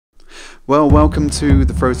Well, welcome to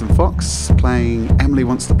the Frozen Fox, playing Emily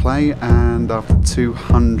Wants to Play, and after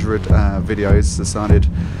 200 videos decided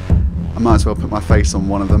I might as well put my face on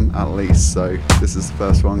one of them at least, so this is the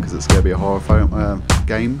first one because it's going to be a horror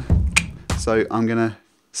game. So I'm going to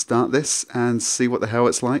start this and see what the hell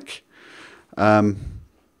it's like. Oh,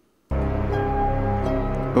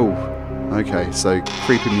 okay, so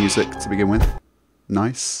creepy music to begin with.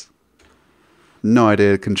 Nice. No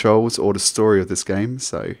idea the controls or the story of this game,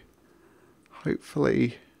 so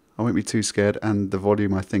hopefully I won't be too scared, and the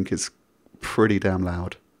volume I think is pretty damn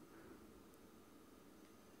loud.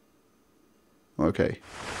 Okay.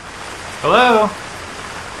 Hello?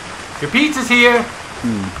 Your pizza's here!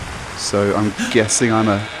 So I'm guessing I'm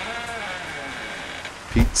a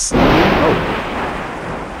pizza.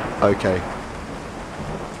 Oh. Okay.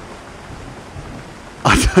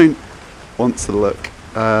 I don't want to look.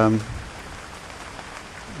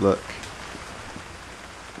 Look.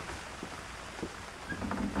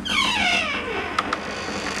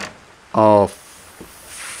 Oh,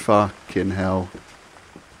 fucking hell.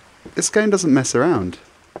 This game doesn't mess around.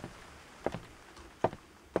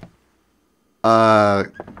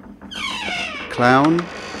 Clown.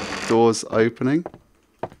 Doors opening.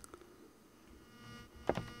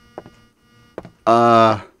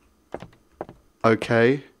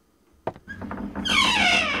 Okay.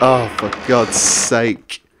 Oh, for God's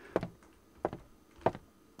sake.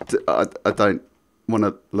 I don't want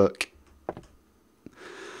to look.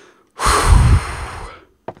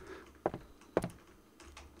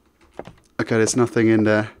 Okay, there's nothing in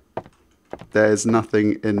there. There's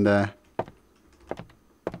nothing in there.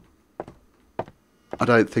 I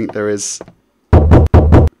don't think there is.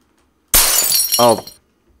 Oh,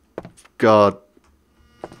 God.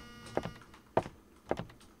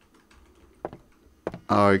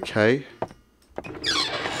 Okay.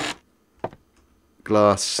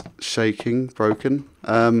 Glass shaking, broken.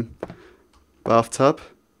 Bathtub.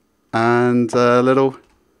 And a little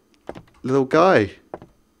guy.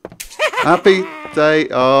 Happy day.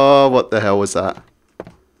 Oh, what the hell was that?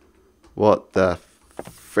 What the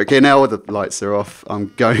freaking hell? The lights are off.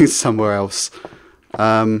 I'm going somewhere else.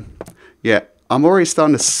 Yeah, I'm already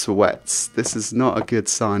starting to sweat. This is not a good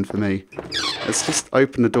sign for me. Let's just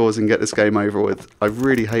open the doors and get this game over with. I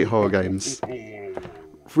really hate horror games.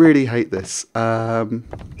 Really hate this.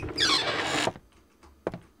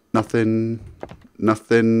 Nothing.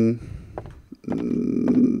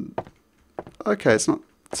 Okay, it's not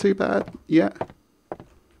too bad yet.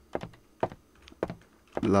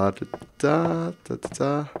 La da da da da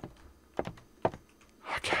da.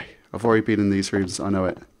 Okay, I've already been in these rooms. I know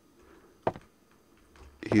it.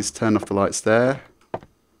 He's turned off the lights there.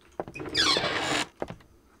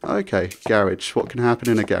 Okay, garage. What can happen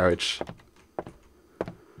in a garage?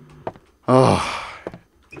 Oh,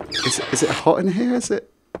 is it hot in here? Is it?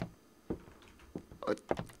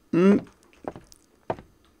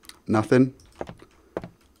 Nothing.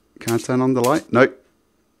 Can I turn on the light? Nope.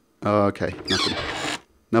 Oh, okay, nothing.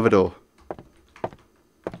 Another door.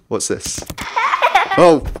 What's this?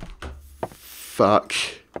 Oh! Fuck.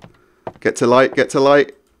 Get to light, get to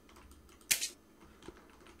light.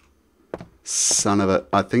 Son of a...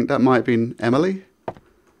 I think that might have been Emily.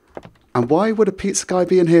 And why would a pizza guy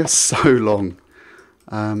be in here so long?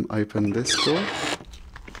 Open this door.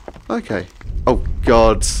 Okay. Oh,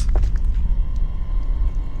 God.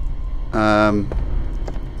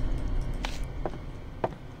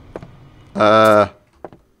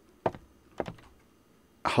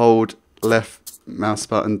 Hold left mouse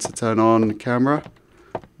button to turn on camera.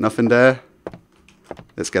 Nothing there.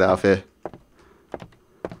 Let's get out of here.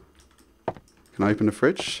 Can I open the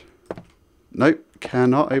fridge? Nope,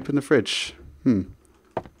 cannot open the fridge.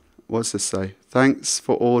 What's this say? Thanks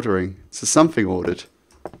for ordering. So something ordered.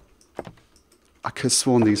 I could have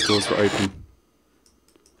sworn these doors were open.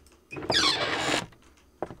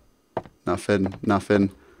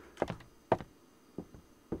 Nothing.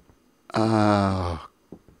 Oh,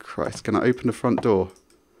 Christ. Can I open the front door?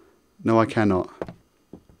 No, I cannot.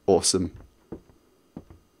 Awesome.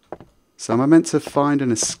 So am I meant to find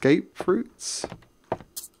an escape route?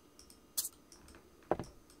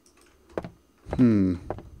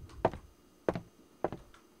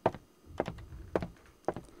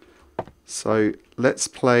 So let's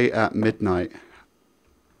play at midnight.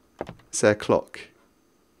 Is there a clock?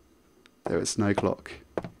 There is no clock.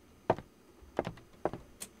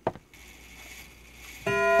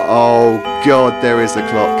 Oh God, there is a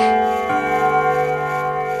clock.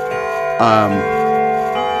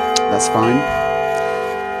 That's fine.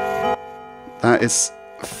 That is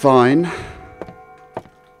fine.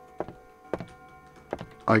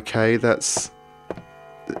 Okay, that's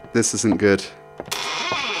This isn't good.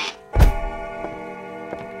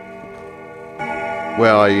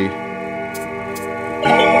 Where are you?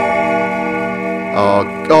 Oh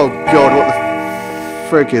God, what the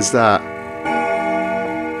frick is that?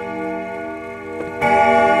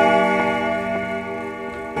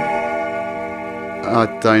 I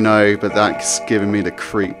don't know, but that's giving me the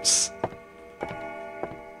creeps.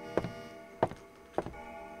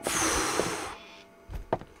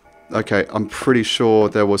 Okay, I'm pretty sure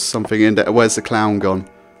there was something in there. Where's the clown gone?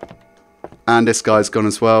 And this guy's gone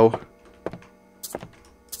as well.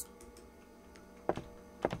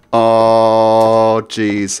 Oh,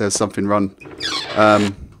 jeez, there's something run.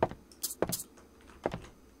 There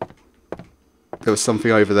was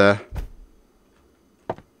something over there.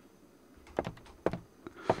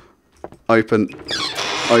 Open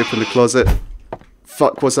the closet.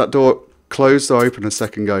 Fuck, was that door closed or open a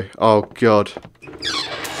second ago? Oh, God.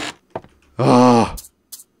 Oh.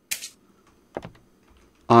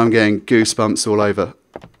 I'm getting goosebumps all over.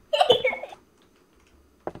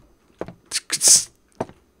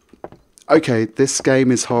 Okay, this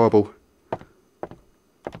game is horrible.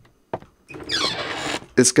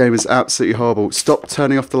 This game is absolutely horrible. Stop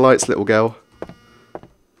turning off the lights, little girl.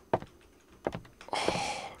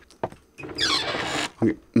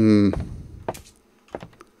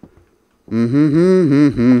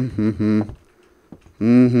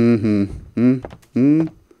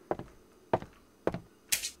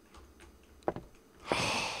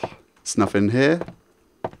 There's nothing here.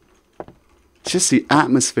 Just the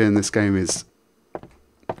atmosphere in this game is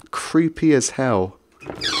creepy as hell.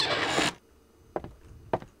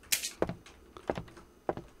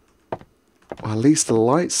 Well, at least the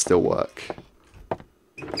lights still work.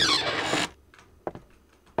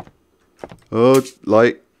 Oh,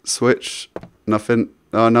 light, switch, nothing.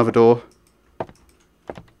 Oh, another door.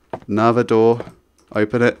 Another door.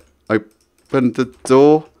 Open it. Open the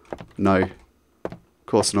door. No. Of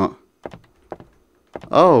course not.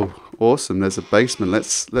 Oh, awesome. There's a basement.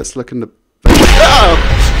 Let's look in the basement. Oh!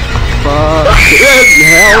 Fucking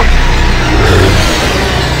hell.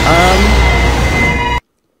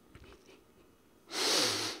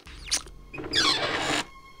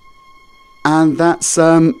 And that's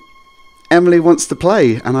Emily Wants to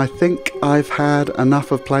Play, and I think I've had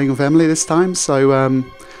enough of playing with Emily this time. So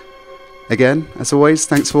again, as always,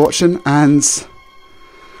 thanks for watching, and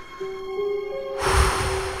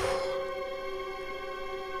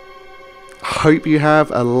hope you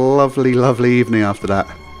have a lovely, lovely evening after that.